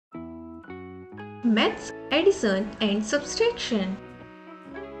Maths, addition and subtraction.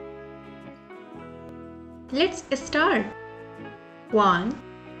 Let's start. 1,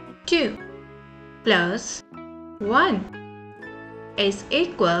 2 plus 1 is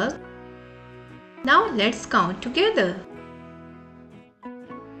equal. Now let's count together.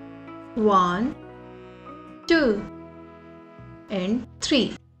 1, 2 and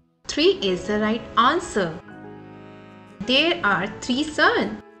 3. 3 is the right answer. There are 3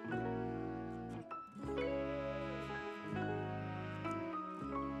 sons.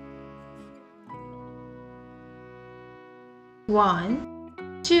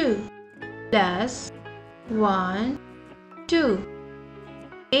 1, 2 plus 1, 2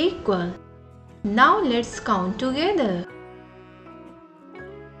 equal. Now let's count together.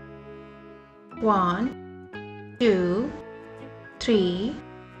 1, 2, 3,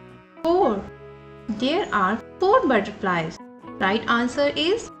 4. There are 4 butterflies. Right answer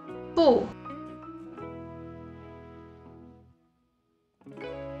is 4.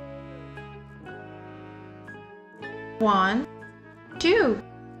 1, 2,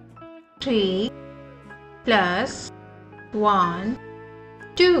 3 plus 1,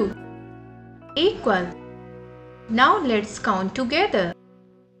 2 equal. Now let's count together.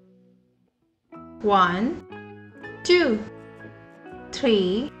 1, 2,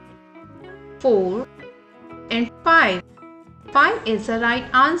 3, 4 and 5. 5 is the right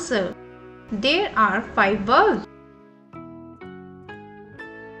answer. There are 5 bulbs.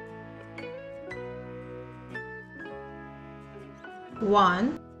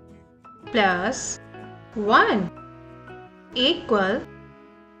 1 plus 1 equal.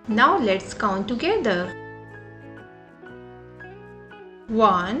 Now let's count together.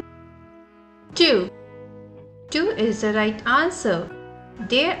 1, 2. 2 is the right answer.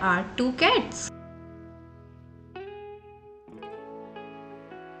 There are 2 cats.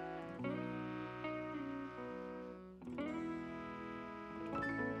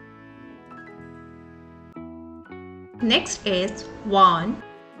 Next is 1,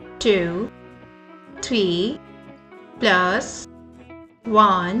 2, 3 plus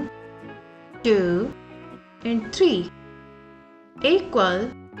 1, 2 and 3 equal.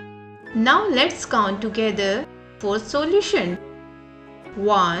 Now let's count together for solution.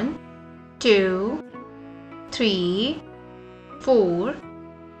 1, 2, 3, 4,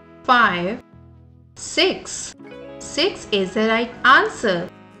 5, 6. 6 is the right answer.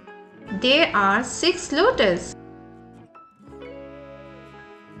 There are 6 lotus.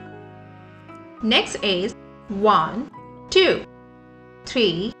 Next is 1, 2,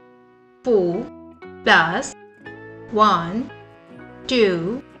 3, 4 plus 1,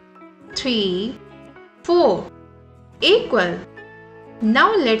 2, 3, 4 equal.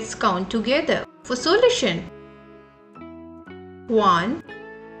 Now let's count together for solution. 1,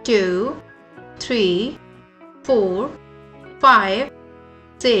 2, 3, 4, 5,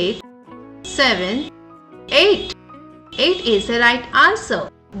 6, 7, 8. 8 is the right answer.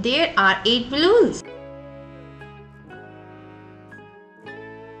 There are 8 balloons.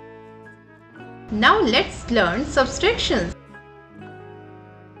 Now let's learn subtractions.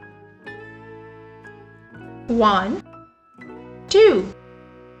 1, 2,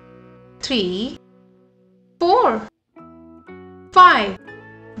 3, 4, 5.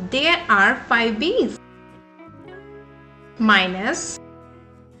 There are 5 bees. Minus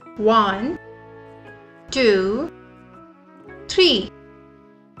 1, 2, 3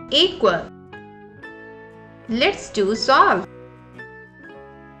 equal. Let's do solve.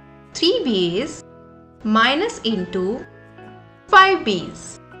 3 bees minus into 5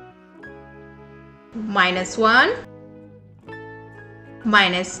 bees. Minus 1,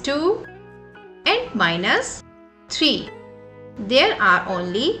 minus 2 and minus 3. There are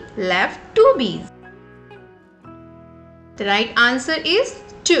only left 2 bees. The right answer is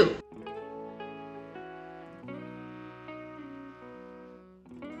 2.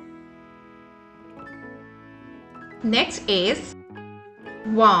 Next is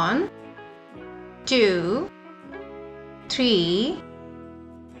 1, 2, 3,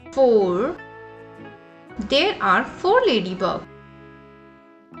 4. There are 4 ladybugs.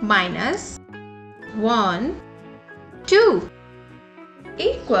 Minus 1, 2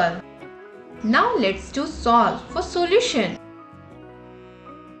 equal. Now let's do solve for solution.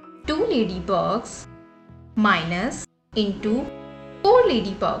 2 ladybugs minus into 4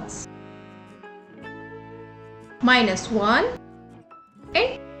 ladybugs. Minus 1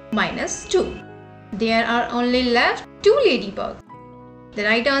 and minus 2. There are only left 2 ladybugs. The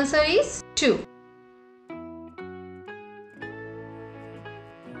right answer is 2.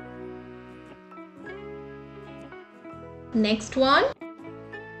 Next one.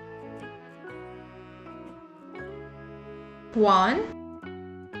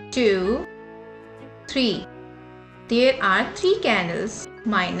 1, 2, 3. There are 3 candles.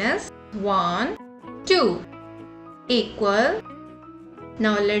 Minus 1, 2 equal.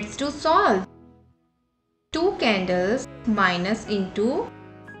 Now let's do solve. 2 candles minus into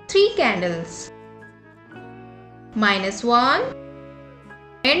 3 candles. Minus 1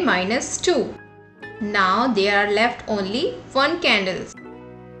 and minus 2. Now there are left only 1 candle.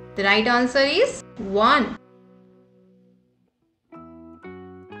 The right answer is 1.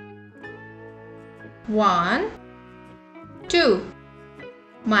 1, 2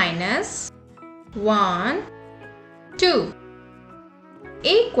 minus 1, 2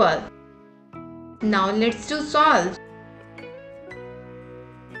 equal. Now let's do solve.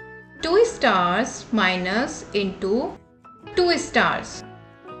 2 stars minus into 2 stars.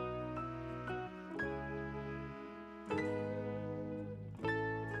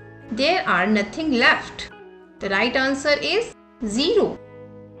 There are nothing left. The right answer is 0.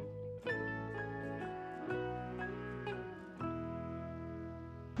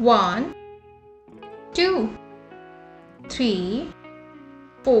 1, 2, 3,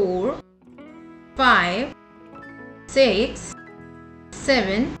 4, 5, 6,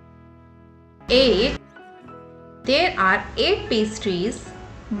 7, 8. There are 8 pastries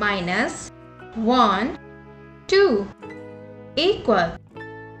minus 1, 2 equal.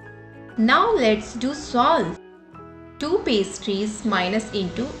 Now let's do solve. 2 pastries minus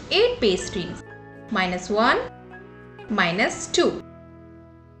into 8 pastries. Minus 1, minus 2.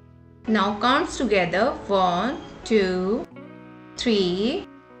 Now counts together 1, 2, 3,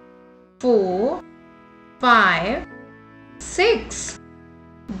 4, 5, 6.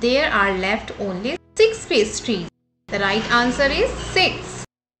 There are left only 6 pastries. The right answer is 6.